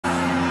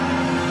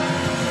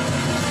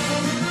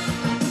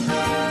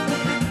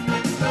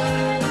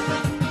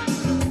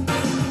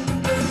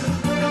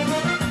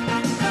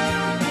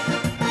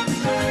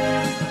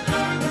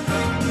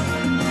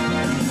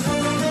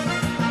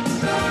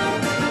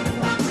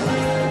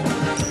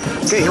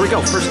Okay, here we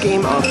go. First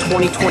game of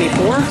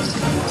 2024.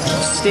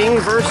 Sting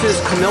versus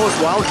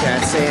Camillus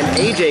Wildcats, and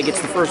AJ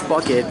gets the first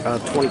bucket of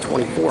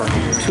 2024.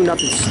 2-0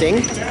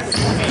 Sting.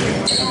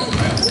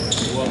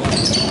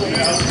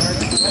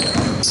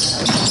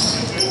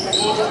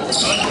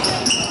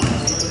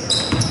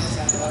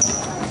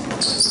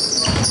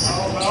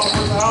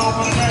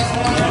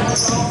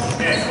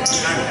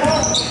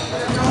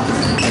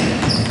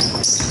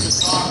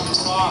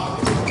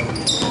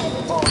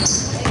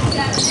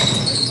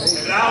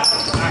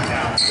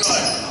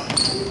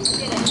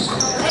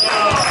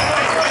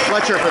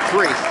 Fletcher for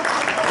 3.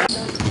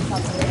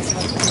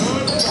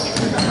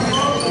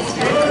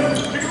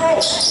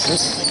 Okay.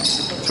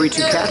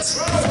 3-2 Cats.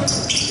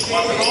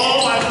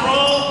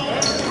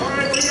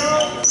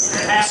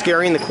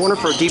 Scary in the corner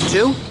for a deep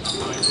 2.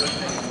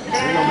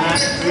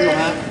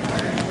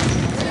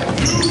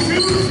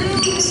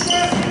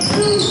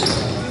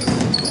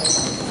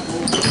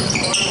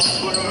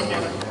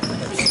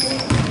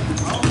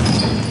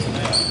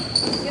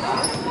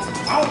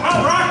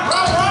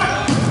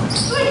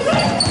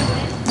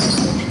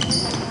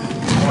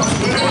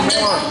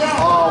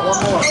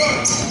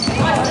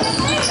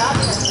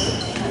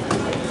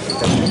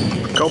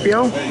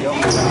 Copio.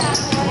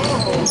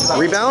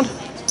 Rebound.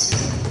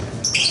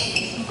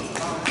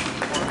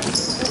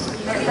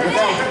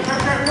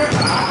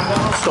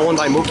 Stolen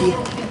by Mookie.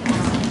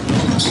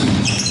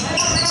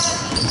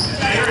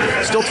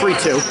 Still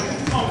 3-2.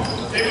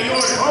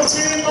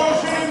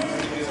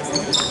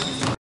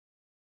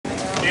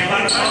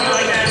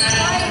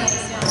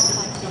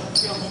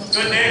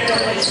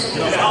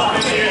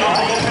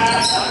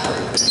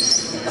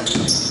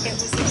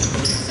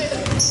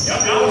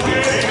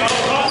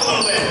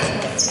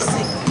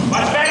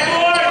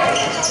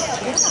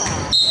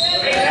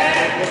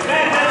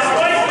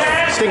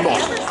 Sting ball.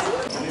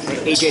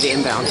 AJ to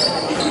inbound.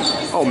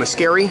 Oh,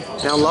 Mascari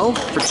down low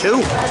for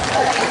 2.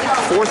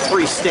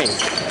 4-3 Sting.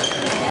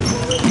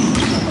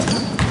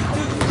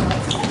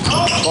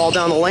 Ball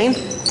down the lane.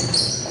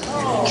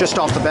 Just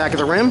off the back of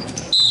the rim.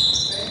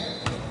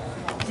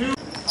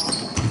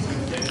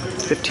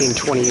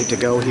 15:28 to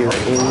go here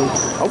in...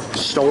 Oh,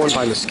 stolen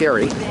by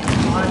Mascari.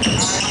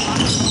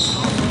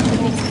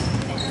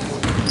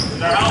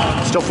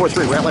 Still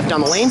 4-3. Ratliff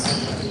down the lane.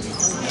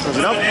 Throws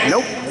it up.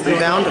 Nope.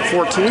 Rebound at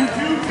 14.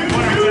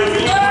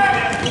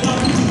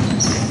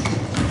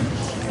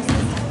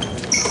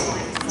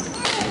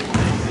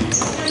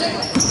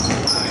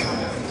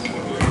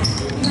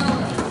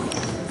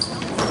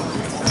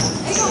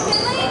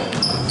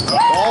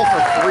 Ball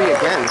for 3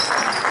 again.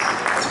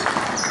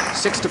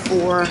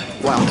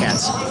 6-4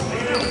 Wildcats.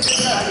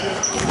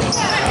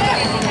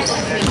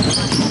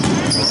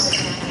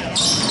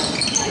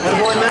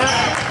 Attaboy, Matt.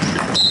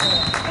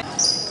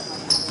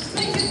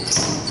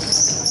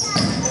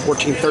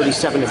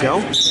 14:37 to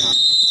go.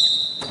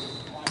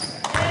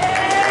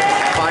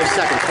 5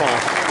 seconds ball.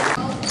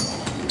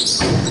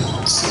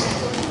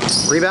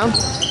 Rebound.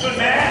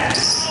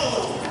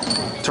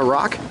 To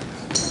Rock.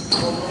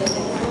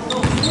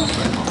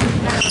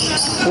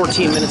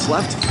 14 minutes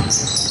left.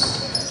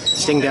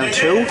 Sting down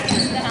 2.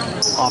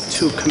 Off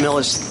 2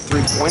 Camillus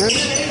 3-pointers.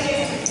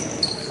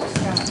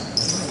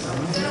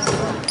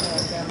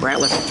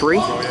 Ratliff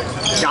 3.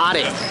 Got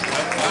it.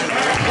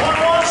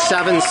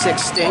 7-6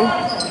 Sting.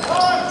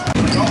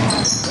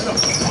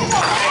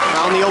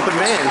 Found the open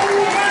man.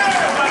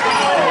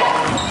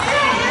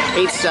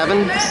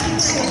 8-7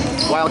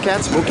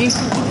 Wildcats. Mookie.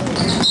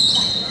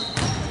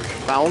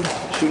 Fouled.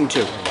 Shooting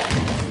 2.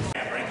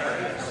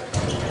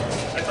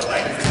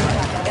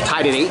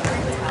 Tied at 8.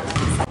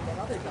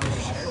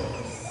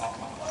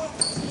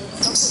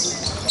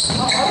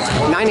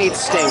 9-8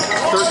 Sting.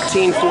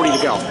 13:40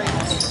 to go.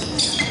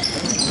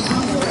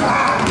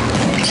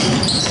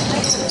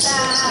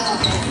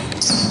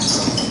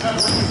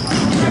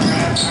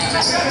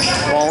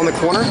 Ball in the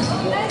corner.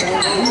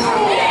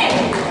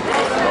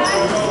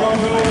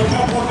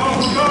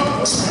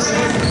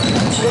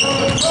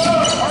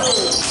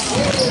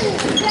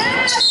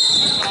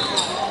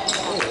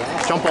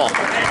 Jump ball.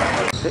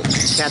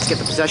 Cats get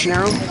the possession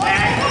arrow.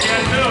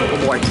 Oh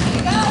boy.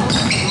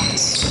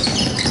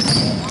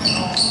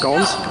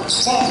 Gomes.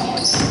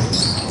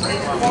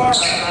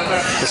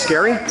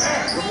 Mascari.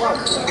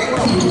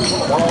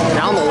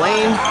 Down the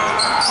lane.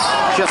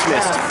 Just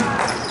missed.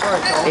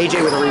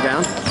 AJ with a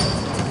rebound.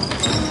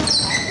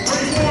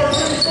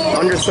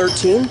 Under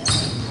 13.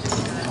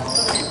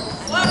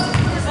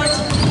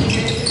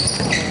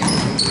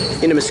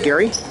 Into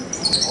Mascari.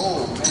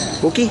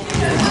 Mookie.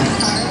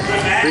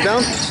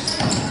 Rebound.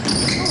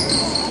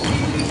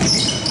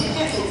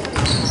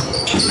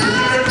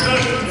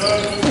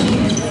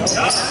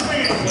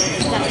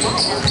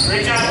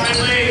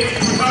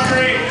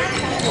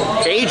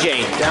 AJ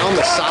down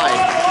the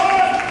side.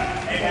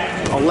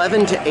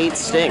 11-8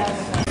 Sting.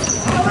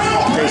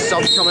 Okay,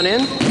 subs coming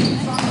in.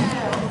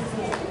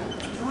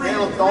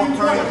 Don't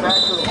turn it back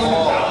to the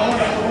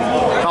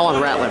ball. Call on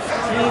Ratliff.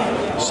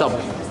 Sub.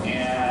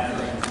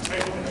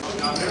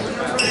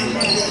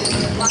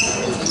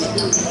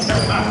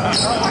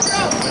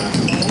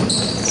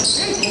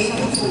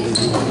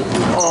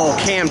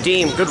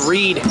 Deem, good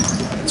read.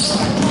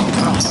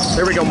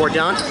 There we go,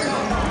 Mordaunt.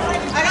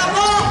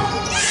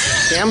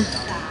 Cam,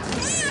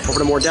 over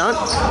to Mordaunt.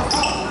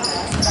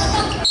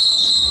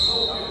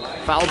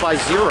 Fouled by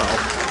 0.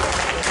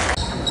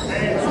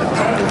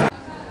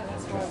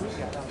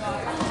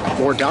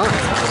 Mordaunt.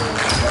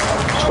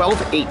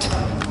 12-8.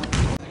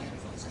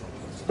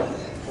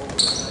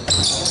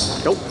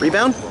 Nope,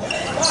 rebound.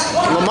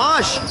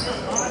 Lamage.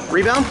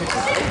 Rebound.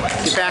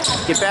 Get back,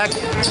 get back.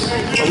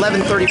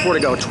 11:34 to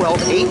go,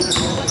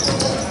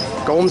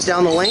 12-8. Gomes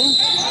down the lane.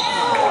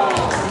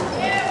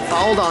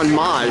 Fouled on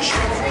Maj.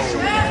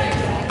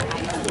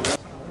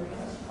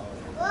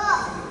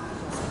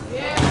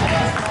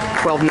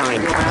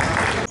 12-9.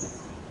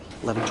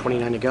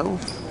 11:29 to go.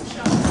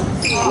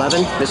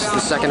 11, this is the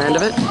second end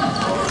of it.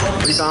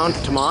 Rebound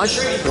to Maj.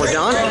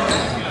 Mordaunt.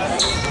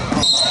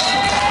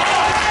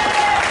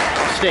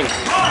 Sting.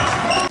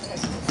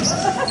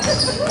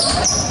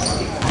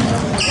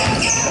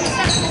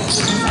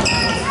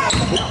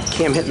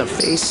 Cam hit in the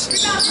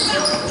face.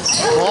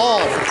 Ball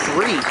for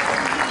 3.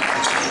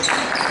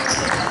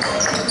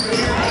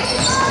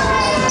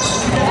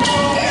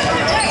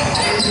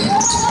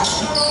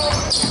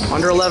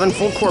 Under 11,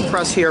 full court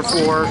press here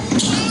for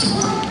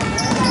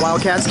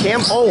Wildcats.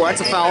 Cam, oh,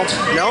 that's a foul.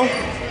 No?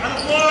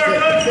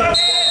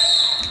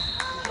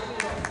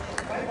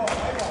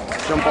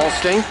 Jump ball,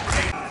 Sting.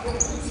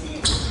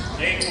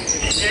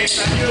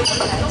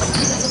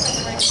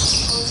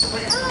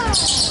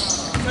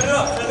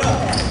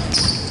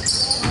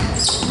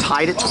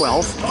 Tied at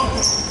 12.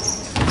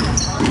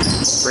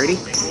 Brady.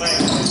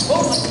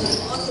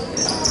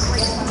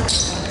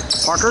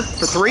 Parker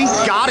for 3.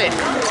 Got it.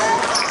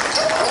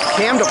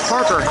 Cam to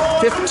Parker.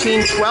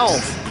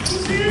 15-12.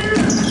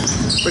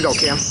 Here we go,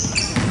 Cam.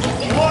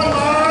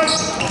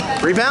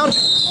 Rebound.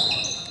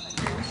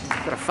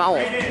 Got a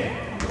foul.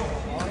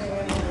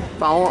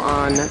 Foul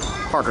on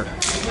Parker.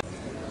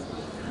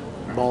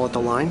 Ball at the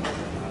line.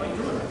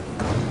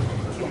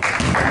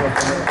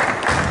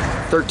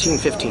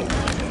 13-15.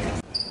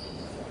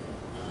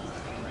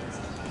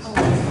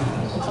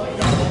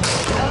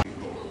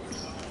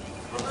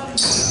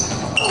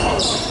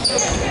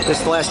 This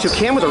is the last 2.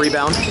 Cam with a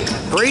rebound.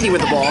 Brady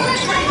with the ball.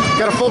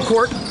 Got a full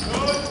court.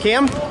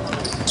 Cam.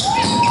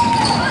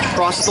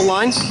 Crosses the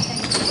line.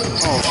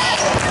 Oh.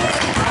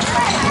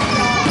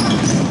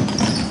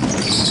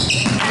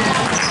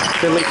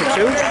 Finley for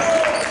 2.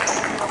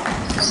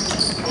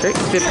 Okay,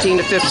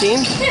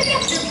 15-15.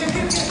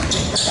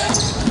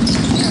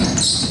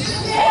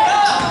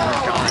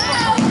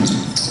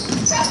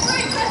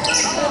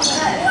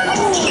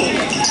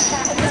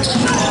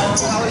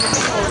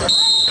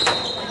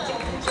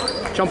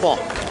 Jump ball.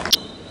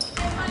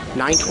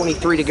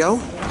 9:23 to go.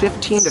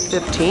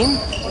 15-15.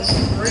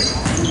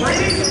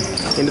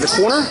 Into the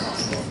corner.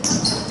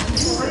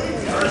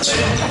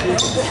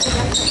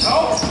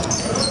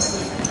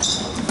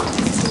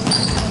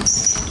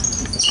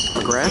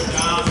 McGrath.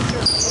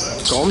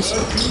 Gomes.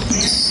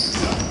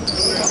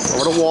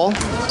 Over to Wall.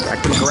 Back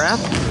to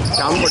McGrath.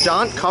 Down to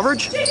Mordaunt.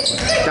 Coverage.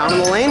 Down in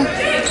the lane.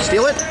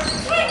 Steal it.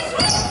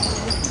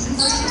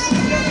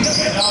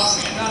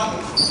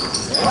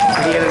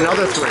 And he had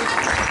another 3.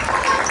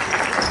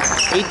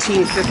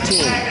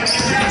 18-15.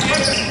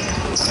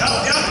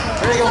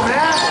 There you go,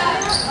 man.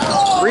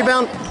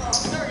 Rebound.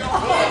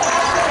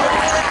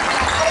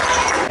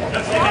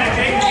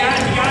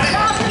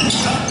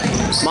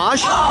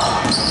 Maj.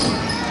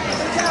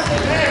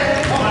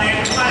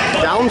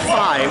 Down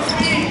 5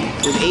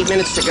 with 8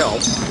 minutes to go.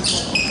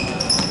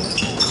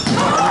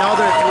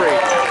 Another 3.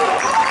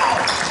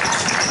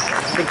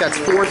 I think that's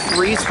 4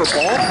 threes for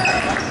Ball.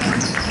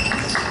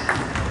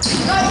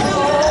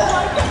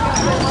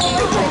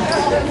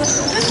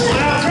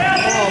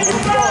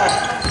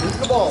 Move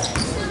the ball.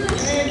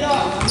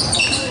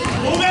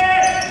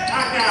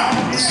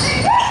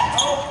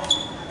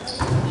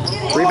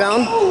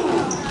 Rebound.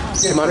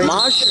 Come on,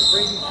 Maj.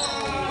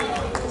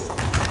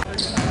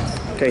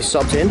 Okay,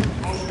 subs in.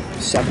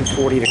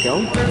 7:40 to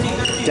go.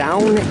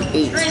 Down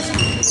 8.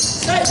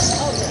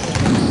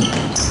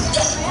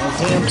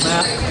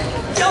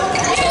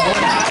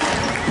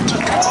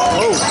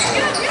 Oh.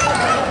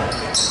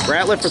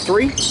 Ratliff for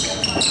 3.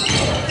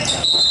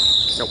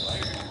 Nope.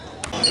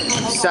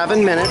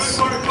 7 minutes.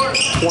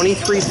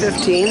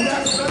 23-15.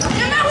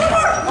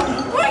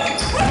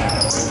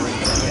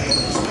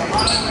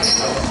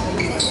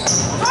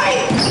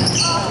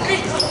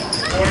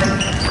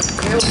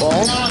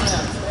 Ball.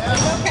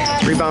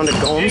 Rebounded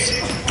Gomes.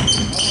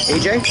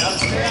 AJ.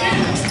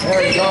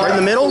 There you go. Right in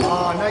the middle.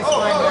 Nice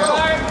find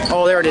there.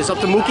 Oh, there it is. Up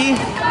to Mookie.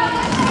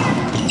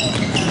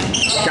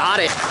 Got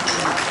it.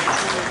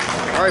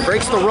 All right,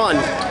 breaks the run.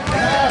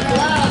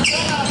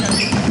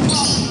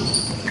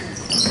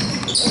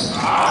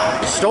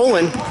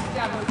 Stolen.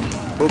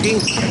 Mookie.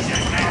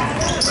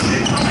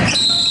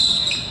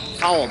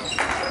 Foul.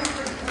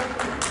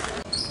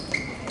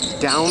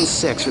 Down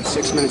 6 with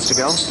 6 minutes to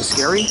go. To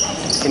Scary.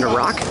 Into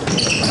Rock.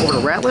 Over to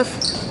Ratliff.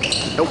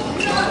 Nope.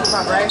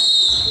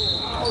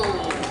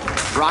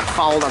 Rock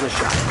fouled on the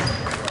shot.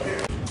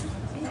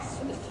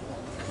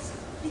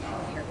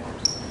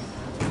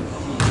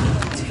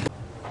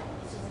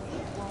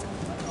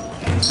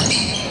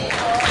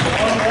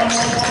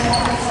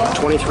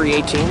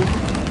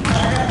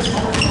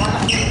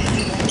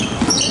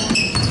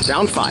 23-18.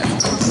 Down 5.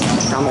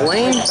 Down the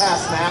lane.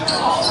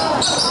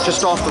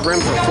 Just off the rim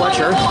for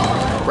Fletcher.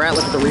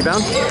 Ratliff with the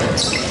rebound.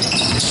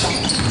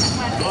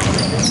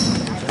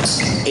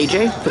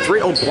 AJ, the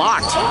 3. Oh,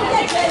 blocked.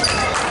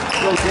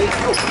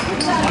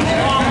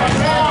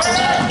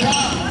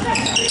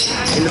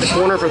 Into the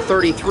corner for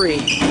 33.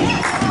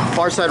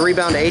 Far side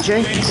rebound to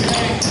AJ.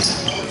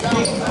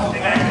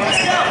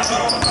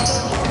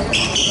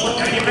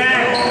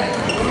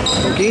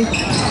 Mookie.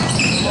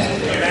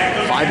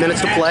 5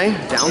 minutes to play.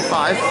 Down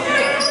 5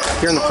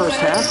 here in the first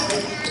half.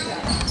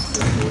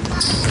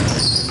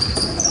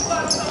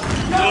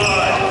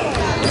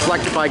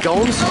 Deflected by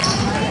Gomes.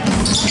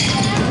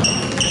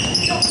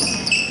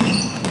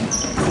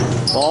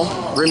 Ball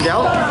rimmed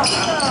out.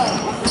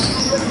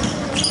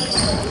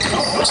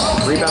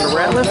 Rebound to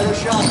Ratliff.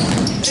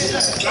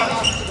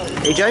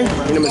 AJ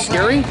into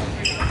Mascari.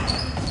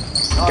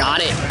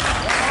 Got it.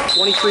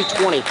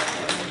 23-20.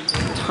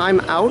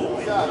 Timeout.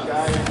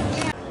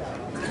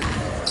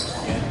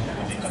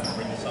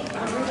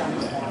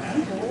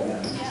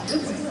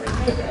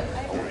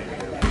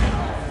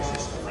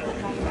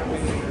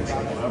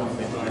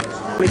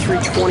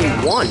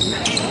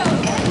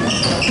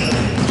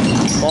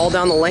 Ball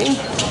down the lane.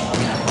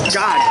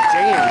 God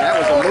damn, that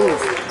was a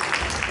move.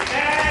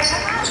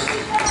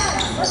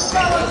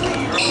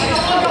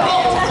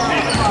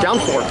 Down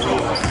 4.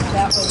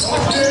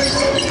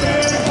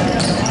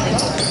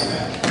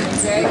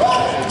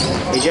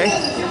 AJ,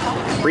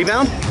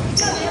 rebound.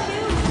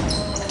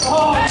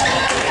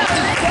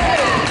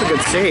 That's a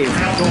good save.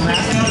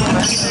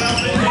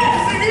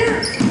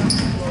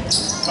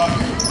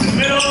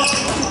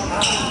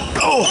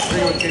 Oh!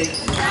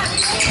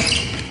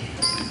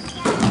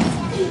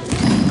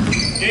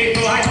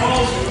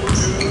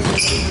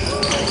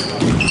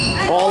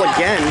 Ball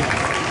again.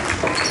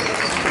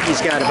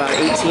 He's got about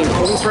 18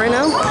 points right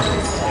now.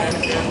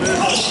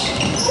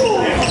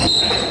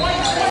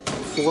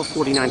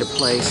 4:49 to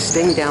play.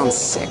 Sting down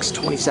 6,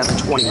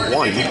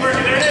 27-21.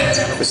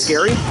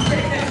 Mascari.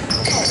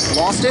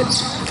 Lost it.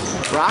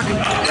 Rock.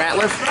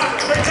 Ratliff.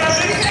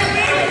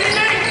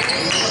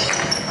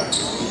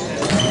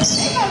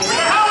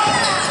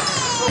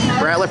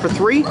 Ratliff for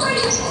 3.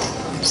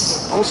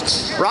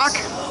 Almost. Rock.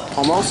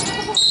 Almost.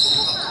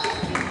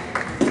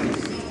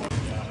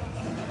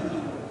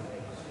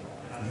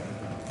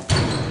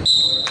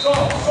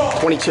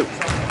 .22.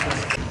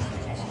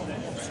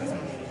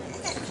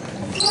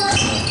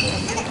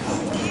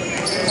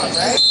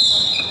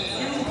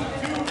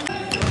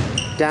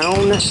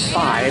 Down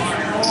 5.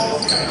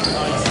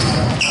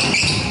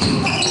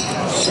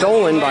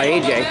 Stolen by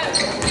AJ.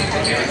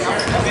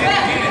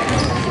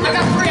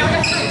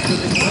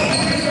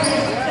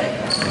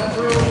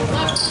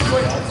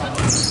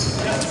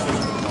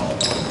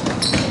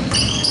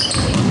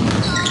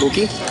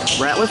 Mookie,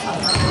 Ratliff.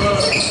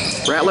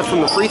 Ratliff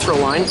from the free throw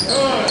line.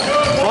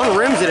 Front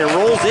rims it and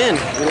rolls in.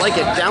 We like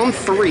it. Down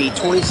 3,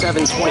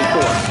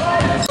 27-24.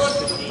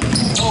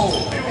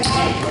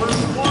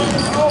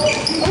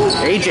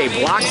 AJ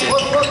blocks it.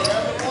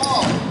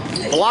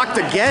 Blocked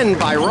again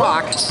by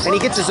Rock, and he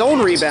gets his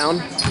own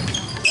rebound.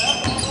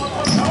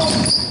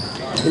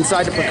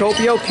 Inside to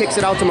Procopio, kicks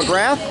it out to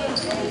McGrath.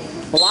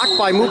 Blocked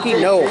by Mookie,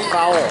 no,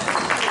 foul.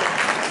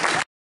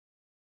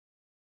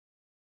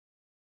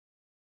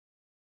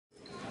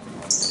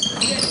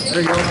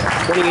 There you go.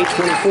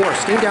 28-24.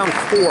 Sting down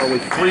 4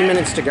 with 3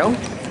 minutes to go.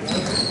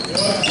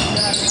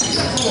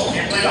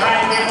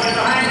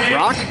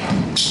 Rock.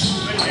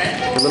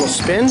 A little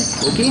spin.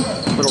 Mookie.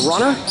 Little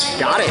runner.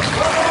 Got it.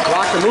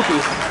 Block to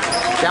Mookie.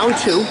 Down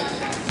 2.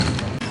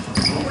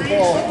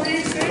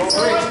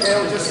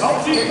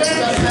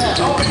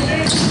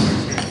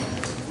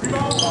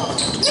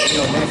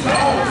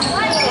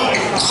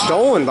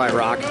 Stolen by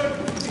Rock.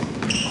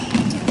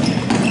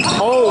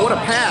 Oh, what a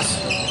pass.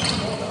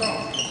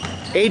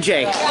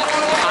 AJ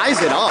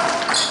ties it up.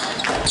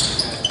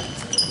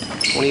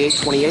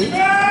 28-28.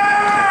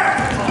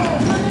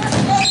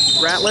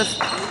 Ratliff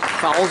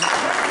fouls.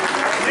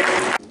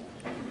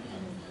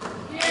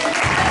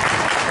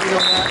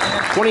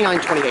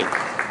 29-28.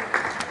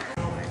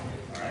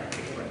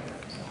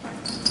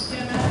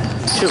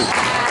 2.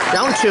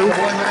 Down 2.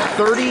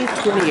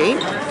 30-28.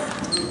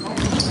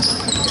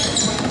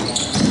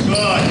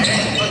 Good.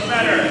 Look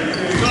better.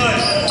 Good.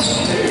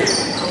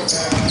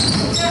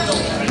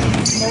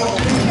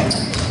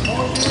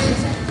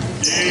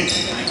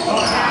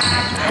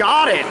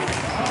 Got it.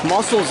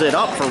 Muscles it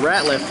up for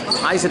Ratliff.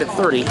 Ties it at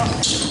 30.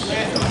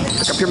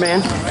 Pick up your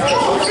man.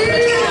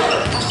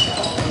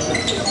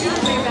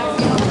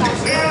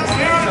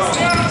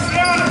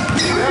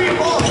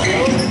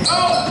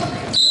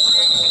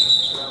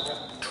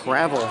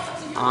 Travel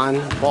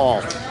on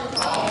ball.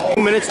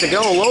 2 minutes to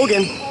go.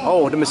 Logan.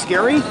 Oh, to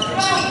Mascari.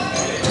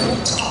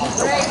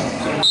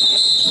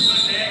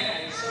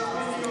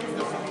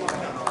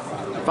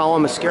 Foul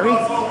on Mascari.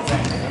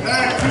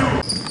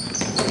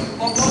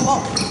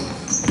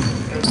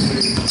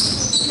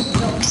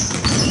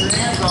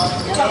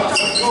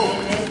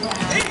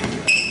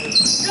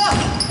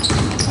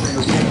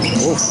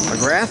 Oh,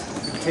 McGrath.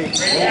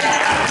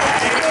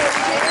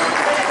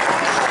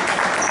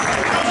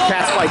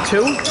 Cats by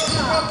 2.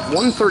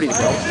 1:30 to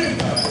go.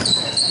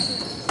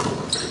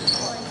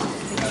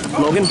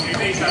 Logan.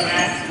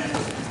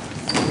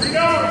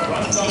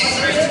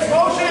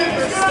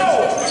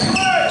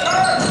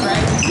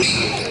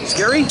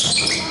 Scary.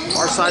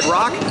 Far side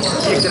rock.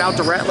 Kicked it out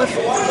to Ratliff.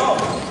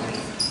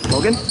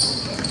 Logan.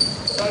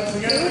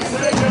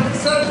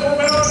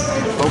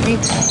 Mookie.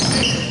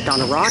 Down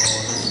to rock.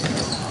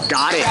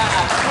 Got it.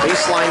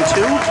 Baseline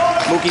 2.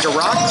 Mookie to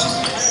rock.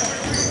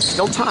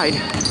 Still tied.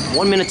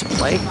 1 minute to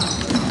play.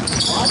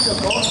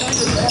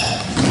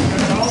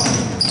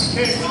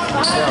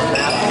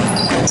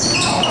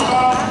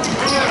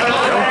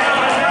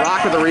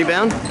 Rock with a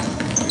rebound.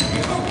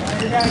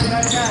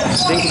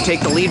 Sting can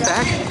take the lead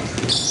back.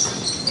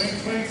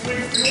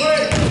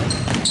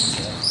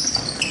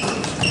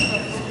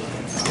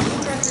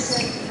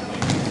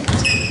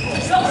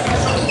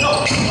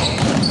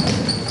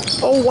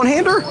 Oh,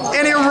 one-hander,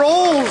 and it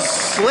rolls.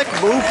 Slick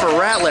move for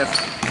Ratliff.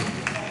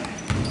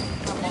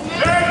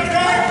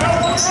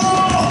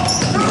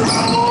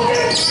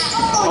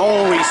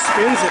 Oh, he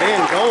spins it in.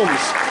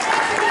 Gomes.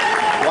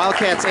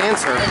 Wildcats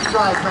answer.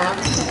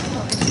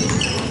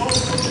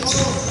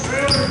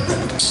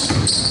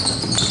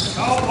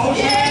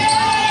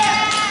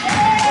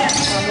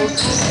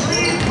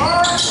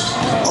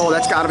 Oh,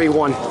 that's got to be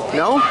one.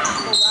 No?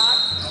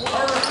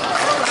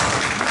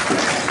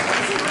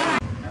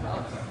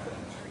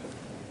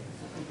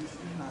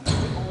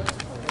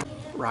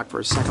 Rock for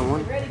his second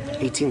one.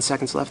 18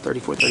 seconds left,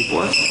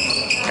 34-34.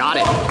 Got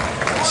it.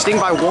 Sting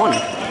by 1.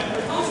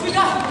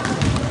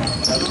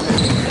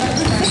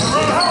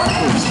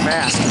 He's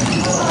fast.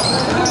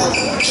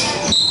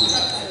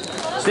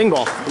 Sting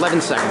ball,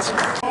 11 seconds.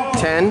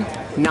 10,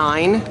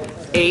 9,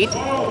 8,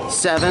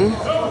 7,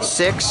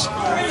 6,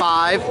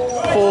 5,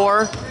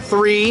 4,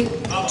 3,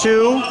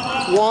 2,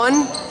 1.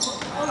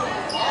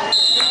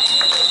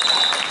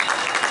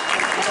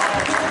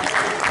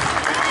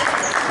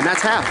 And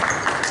that's half.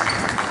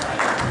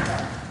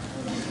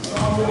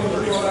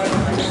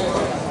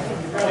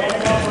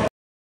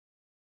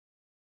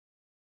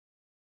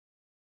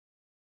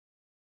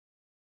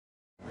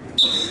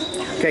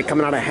 Okay,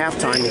 coming out of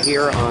halftime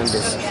here on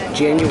this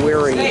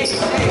January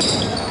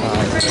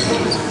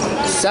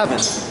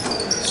 7th,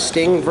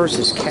 Sting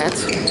versus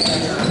Cats.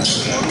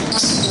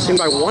 Sting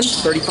by 1,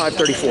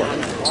 35-34.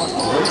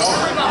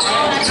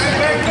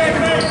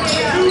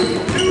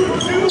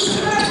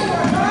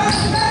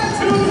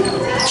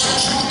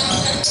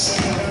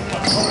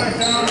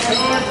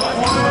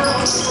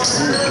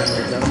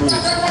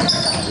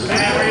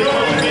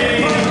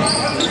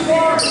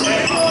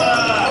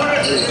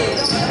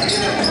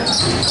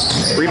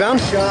 Rebound.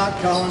 Shot,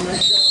 Colin,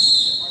 nice shot.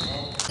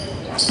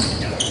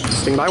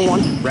 Sting by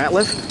 1.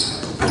 Ratliff.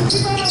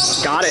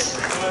 Got it.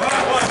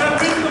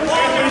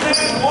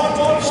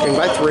 Sting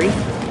by 3.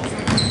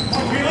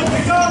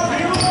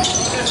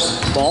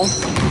 Ball.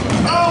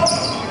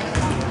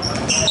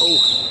 Oh.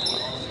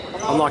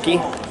 Unlucky.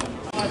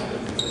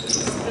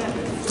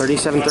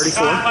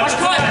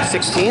 37-34.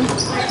 16.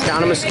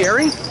 Down to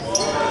Mascari.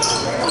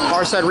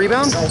 Far side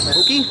rebound.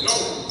 Mookie.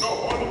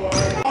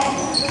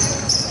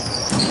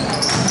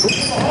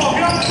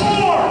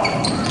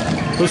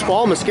 Loose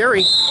ball,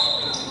 Mascari.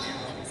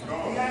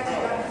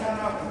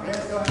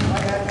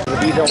 The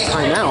Bville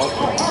timeout.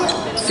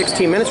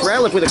 16 minutes.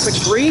 Ratliff with a quick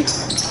 3.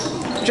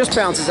 Just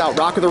bounces out.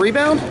 Rock with the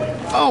rebound.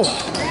 Oh,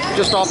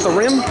 just off the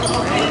rim.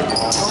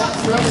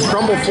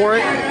 Crumble for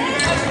it.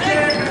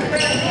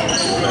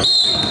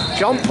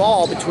 Jump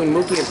ball between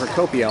Mookie and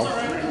Procopio.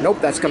 Nope,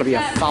 that's going to be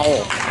a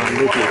foul on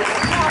Mookie.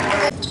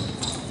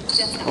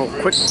 Oh,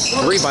 quick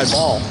 3 by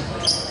Ball.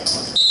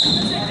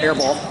 Air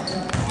ball.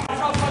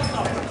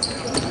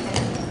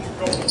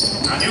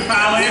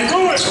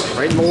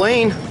 Right in the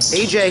lane.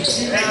 AJ.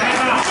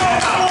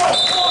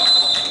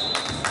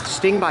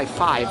 Sting by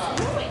 5.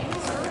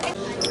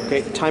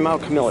 Okay,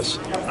 timeout Camillus.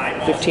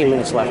 15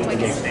 minutes left in the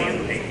game.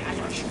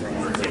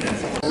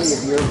 Any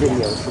of your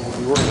videos from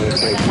your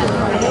age right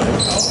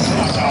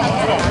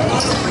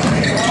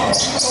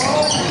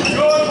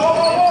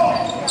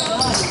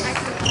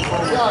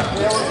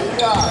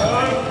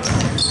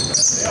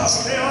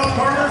Stay up,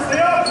 partner, stay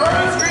up,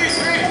 partner, screen.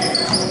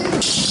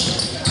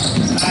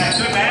 Alright,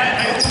 good man,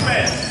 nice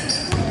defense.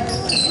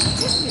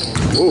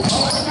 Ooh.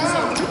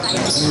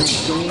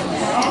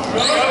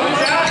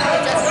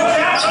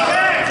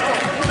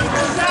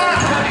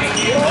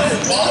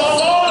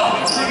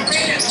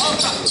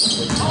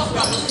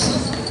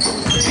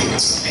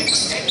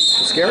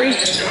 Scary.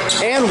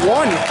 And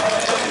 1.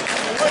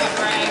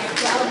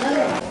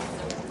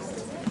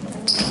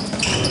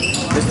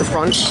 Missed the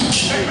front.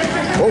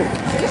 Oh,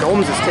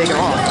 Gomes is taken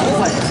off.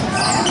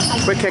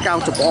 Quick kick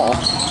out to Ball.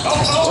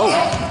 Oh.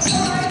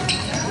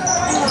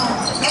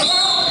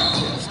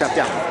 Step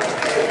down.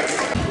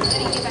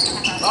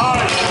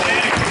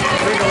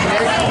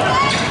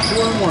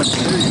 2-on-1.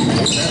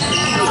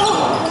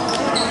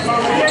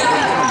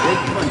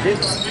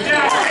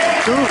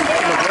 2 to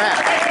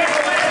McGrath.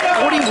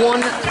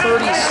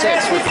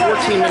 41-36 with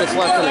 14 minutes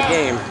left in the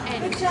game.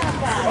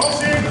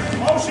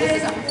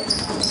 Motion.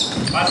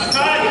 Watch the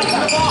side.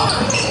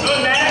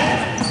 Good,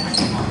 man.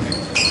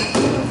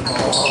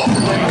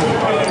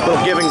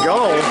 Little give and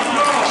go.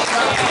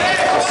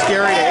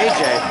 Scary to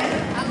AJ.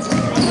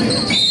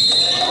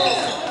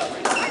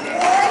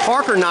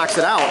 Parker knocks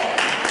it out.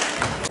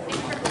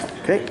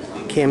 Okay,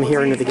 Cam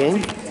here into the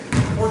game.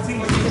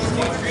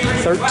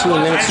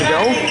 13 minutes to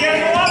go.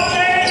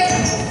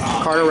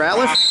 Carter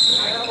Ratliff.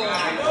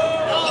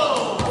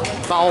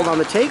 Fouled on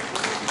the take.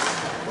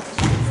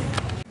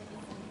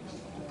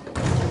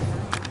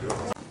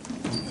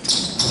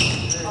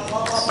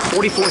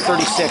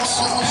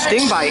 (44-36).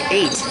 Sting by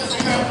 8.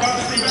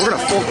 We're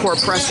gonna full court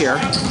press here.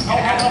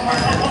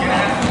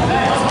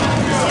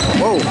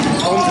 Whoa,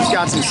 Holmes has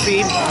got some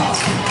speed.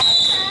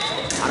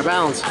 Out of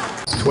bounds.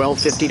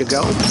 12:50 to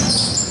go.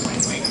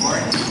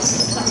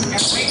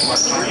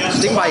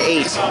 Sting by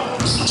 8.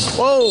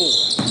 Whoa!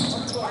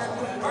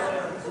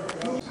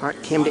 All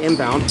right, Cam to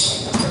inbound.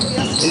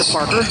 Into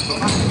Parker.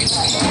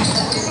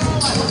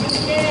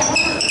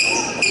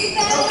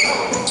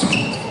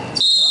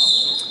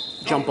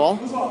 Jump ball.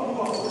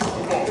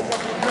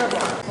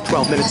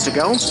 12 minutes to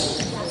go.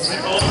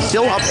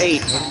 Still up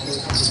 8.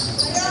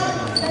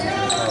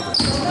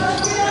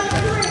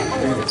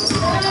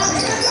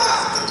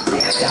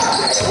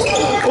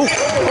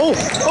 Oh,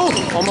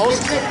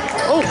 almost.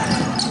 Oh,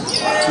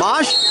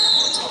 Maj.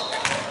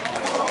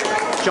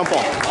 Jump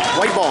ball.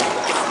 White ball.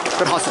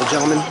 Good hustle,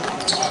 gentlemen.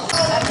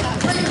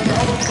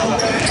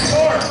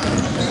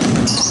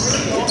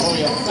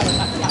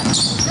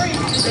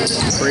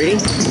 Brady.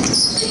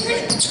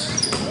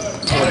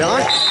 We're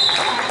done.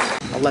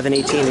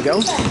 11:18 to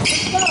go.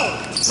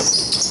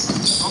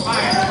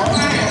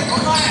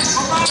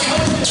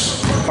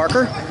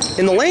 Parker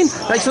in the lane.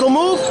 Nice little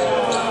move.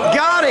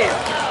 Got it.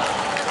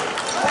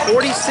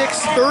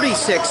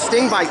 46-36.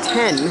 Sting by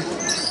 10.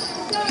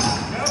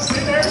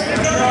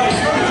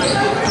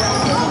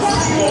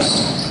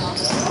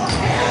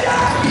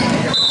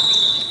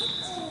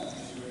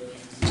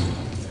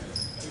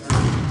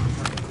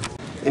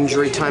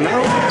 Injury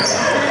timeout.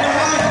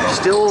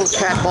 Still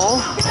cat ball.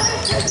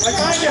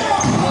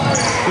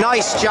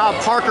 Nice job,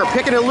 Parker,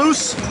 picking it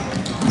loose. There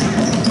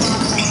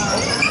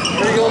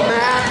you go,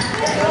 Matt.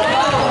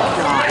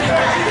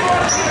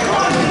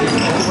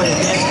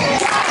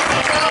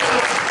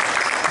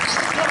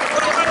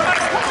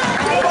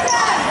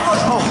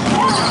 Oh.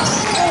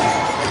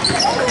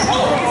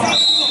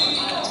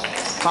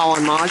 Foul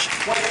on Maj.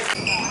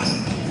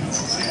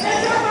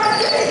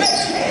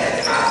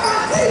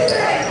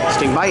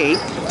 Sting by 8.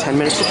 10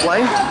 minutes to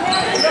play.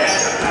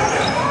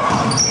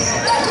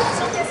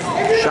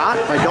 Shot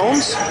by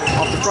Gomes.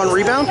 Off the front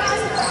rebound.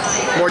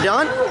 More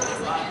done.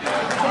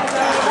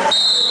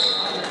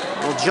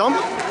 Little jump.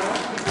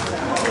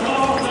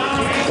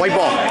 White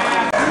ball.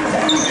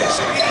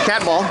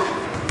 Cat ball.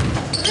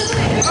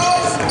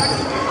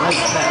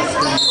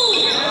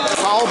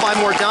 Fouled by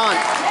Mordaunt.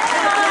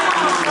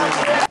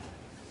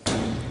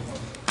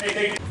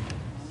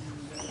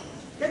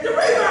 Get the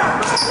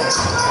rebound!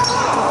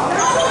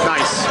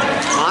 Nice.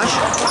 Maj.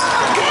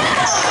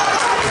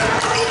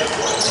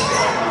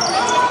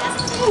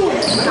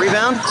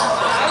 Rebound.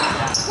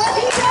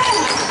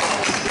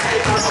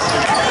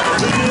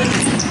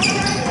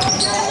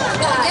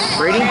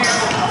 Brady.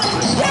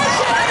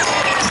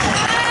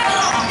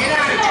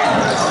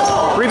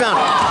 Rebound.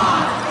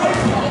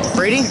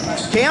 Brady.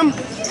 Cam.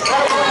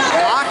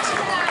 Locked.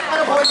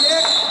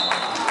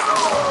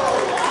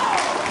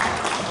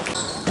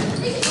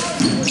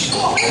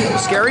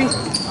 Scary.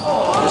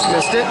 Just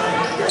missed it.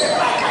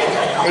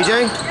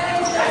 AJ.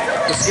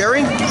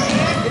 Scary.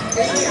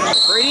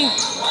 Brady.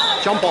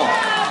 Jump ball.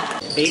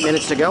 8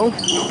 minutes to go.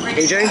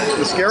 AJ,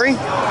 the Scary. Up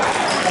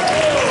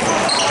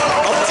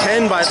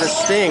 10 by the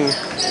Sting.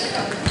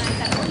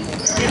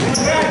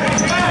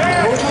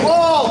 Move the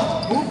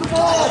ball! Move the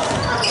ball!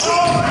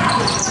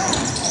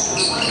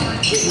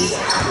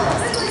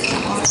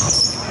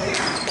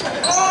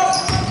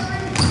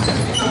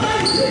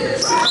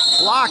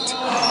 Blocked.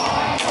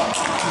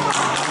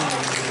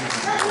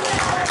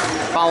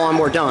 Foul on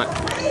Mordaunt.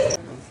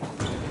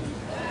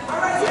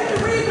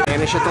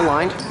 Vanish at the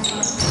line.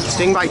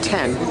 Sting by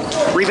 10.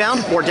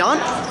 Rebound,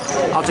 Mordaunt.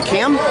 Out to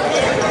Cam.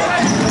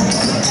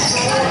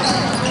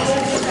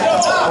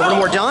 Over to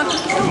Mordaunt.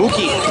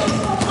 Mookie.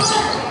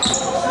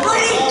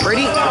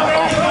 Brady. Oh.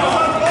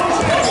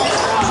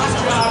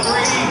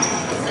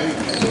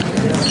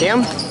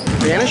 Cam.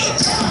 Vanish.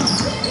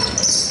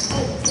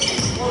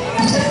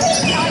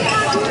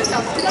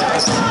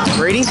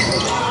 Brady.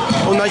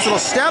 Oh, nice little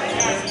step.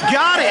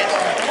 Got it.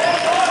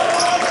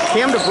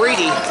 Cam to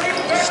Brady.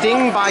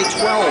 Sting by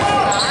 12.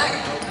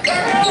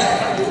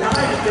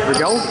 Here we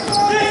go.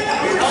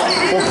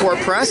 Full court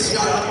press.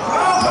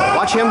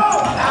 Watch him.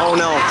 Oh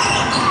no.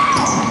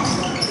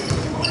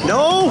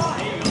 No!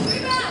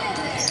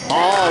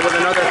 Oh, with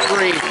another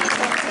 3.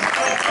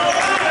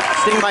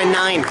 Sting by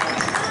 9.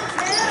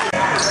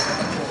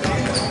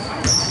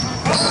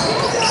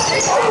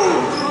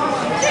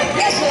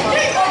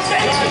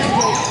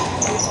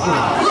 Okay,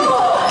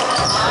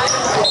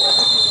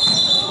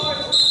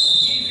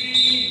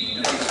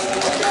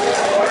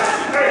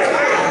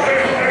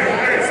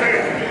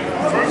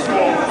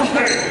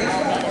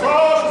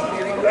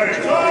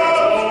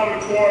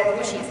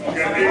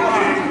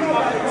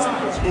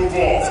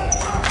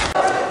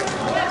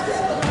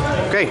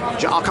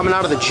 Jaw coming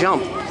out of the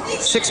jump.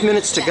 6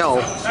 minutes to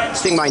go.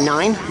 Sting by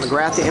 9.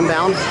 McGrath to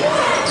inbound.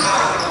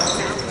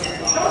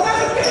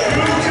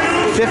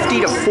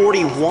 50 to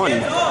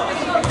 41.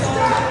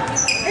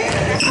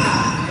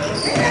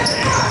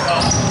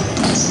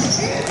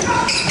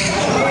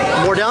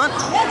 Mordaunt,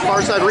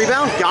 far side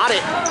rebound, got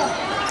it.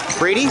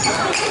 Brady.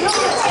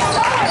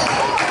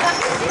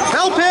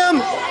 Help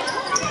him!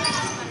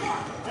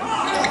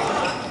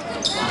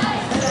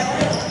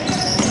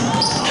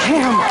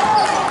 Cam!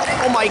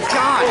 Oh my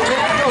God!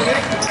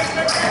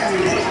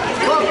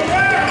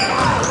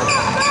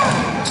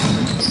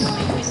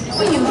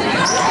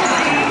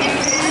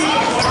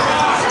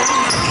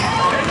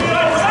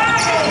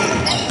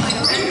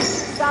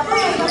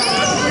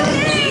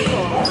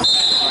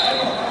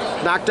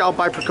 Knocked out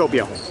by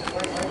Procopio.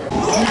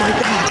 Oh my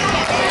God.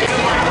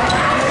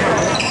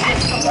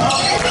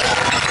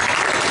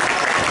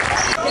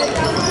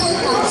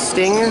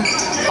 Sting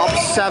up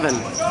 7.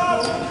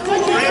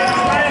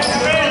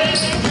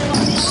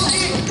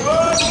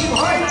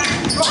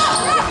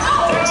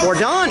 We're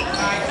done.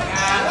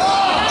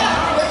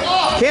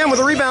 Cam with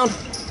a rebound.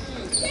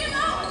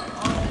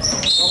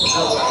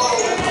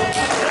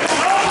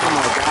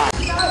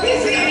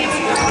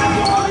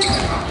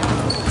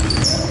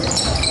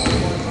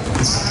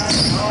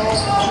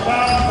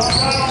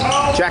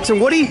 Jackson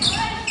Woody.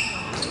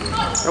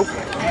 Nope.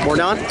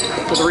 Mordaunt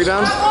with the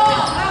rebound.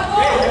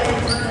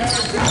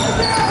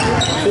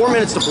 4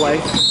 minutes to play.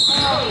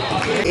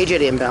 AJ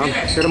to inbound.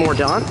 Here to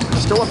Mordaunt.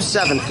 Still up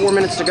 7. 4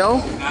 minutes to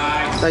go.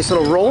 Nice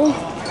little roll.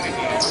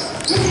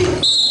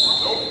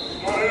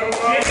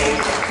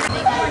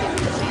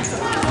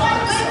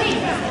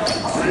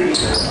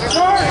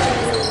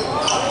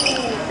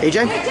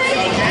 AJ.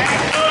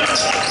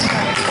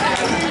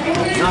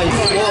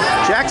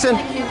 Jackson.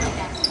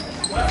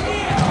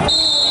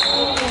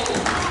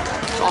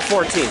 Off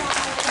 14.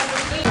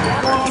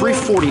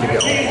 3:40 to go.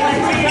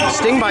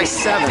 Sting by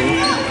 7.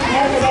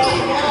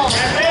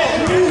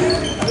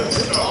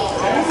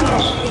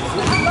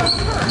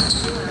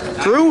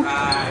 Through.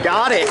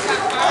 Got it.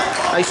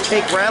 Nice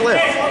take, Ratliff.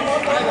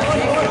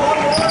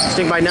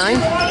 Sting by 9.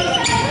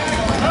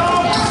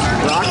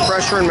 Rock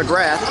pressure and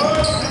McGrath.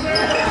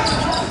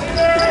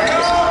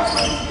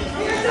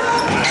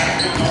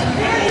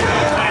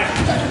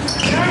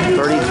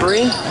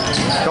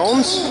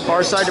 Gomes,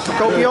 far side to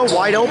Procopio,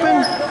 wide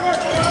open.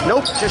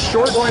 Nope, just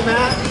short boy,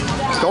 Matt.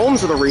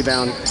 Gomes with a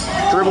rebound.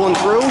 Dribbling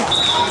through.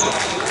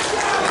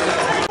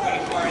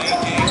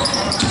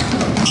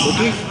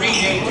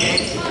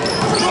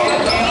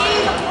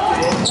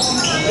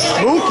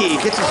 Mookie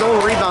gets his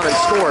own rebound and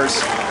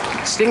scores.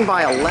 Sting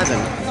by 11,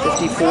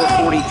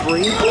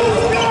 54-43.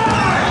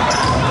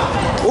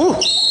 Ooh!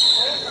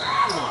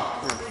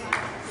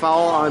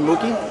 Foul on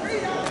Mookie.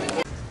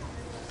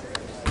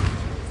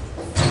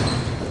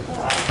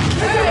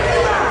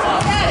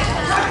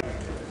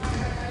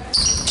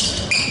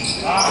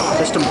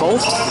 Missed them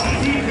both.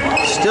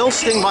 Still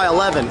Sting by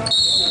 11. All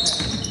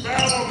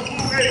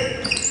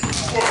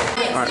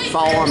right,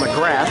 foul on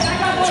McGrath.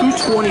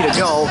 2:20 to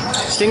go.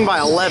 Sting by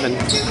 11.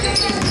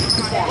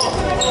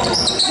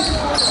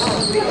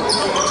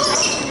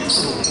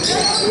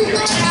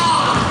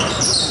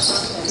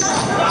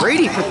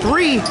 Brady for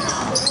 3.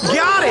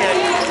 Got it.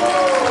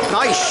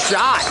 Nice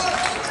shot.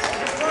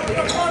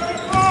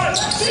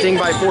 Sting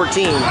by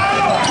 14.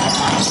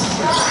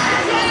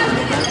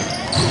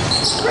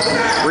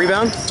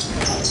 Rebound.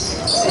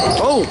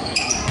 Oh!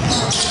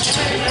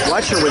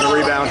 Fletcher with a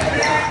rebound.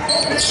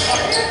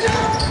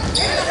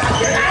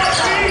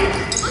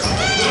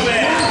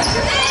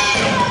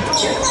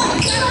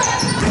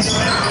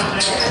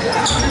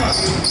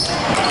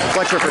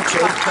 Fletcher for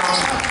 2.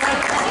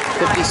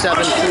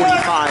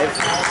 57-45.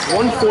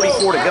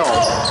 1:44 to go.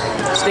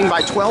 Sting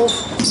by 12.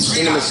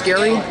 Sting him is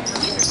scary.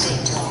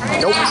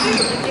 Nope.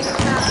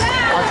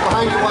 Watch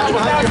behind you, watch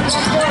behind you.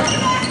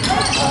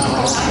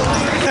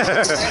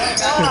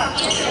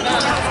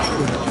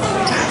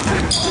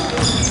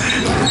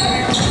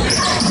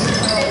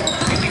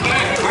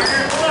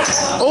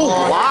 Oh,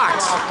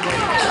 blocked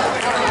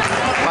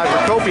by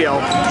Procopio.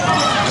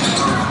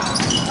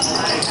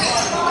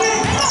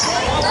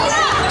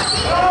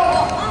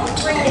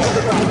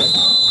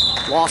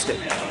 Lost it.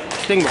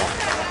 Sting ball.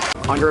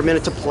 Under a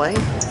minute to play.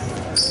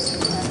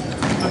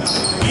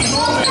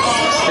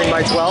 Sting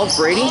by 12.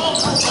 Brady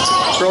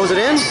throws it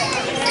in.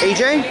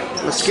 AJ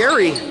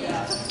Mascari.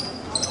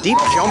 Deep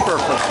jumper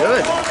for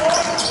good.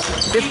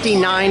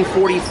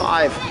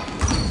 59-45.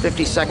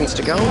 50 seconds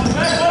to go.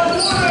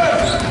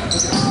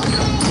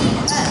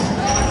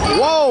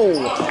 Whoa!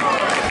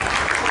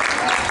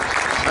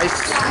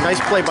 Nice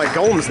play by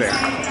Gomes there.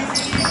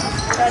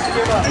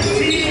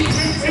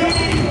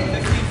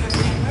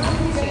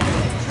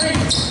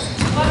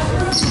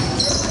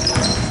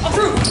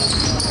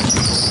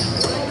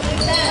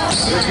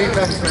 Good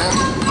defense, man.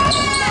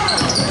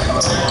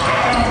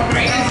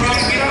 Brayden's got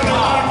to get the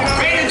ball.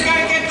 Brayden's got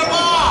to get the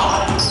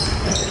ball.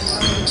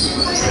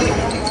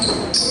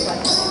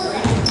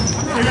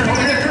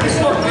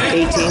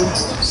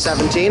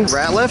 18-17.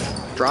 Ratliff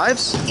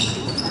drives.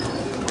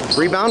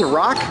 Rebound,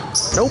 Rock.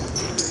 Nope.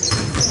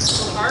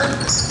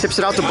 Tips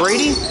it out to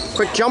Brady.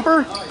 Quick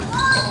jumper.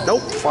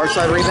 Nope. Far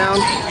side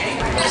rebound.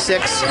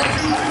 6,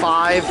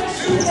 5,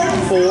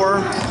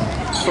 4,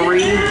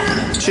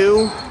 3,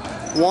 2,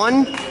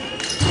 1.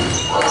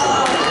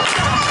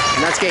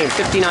 And that's game.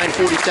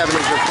 59-47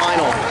 is your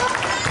final.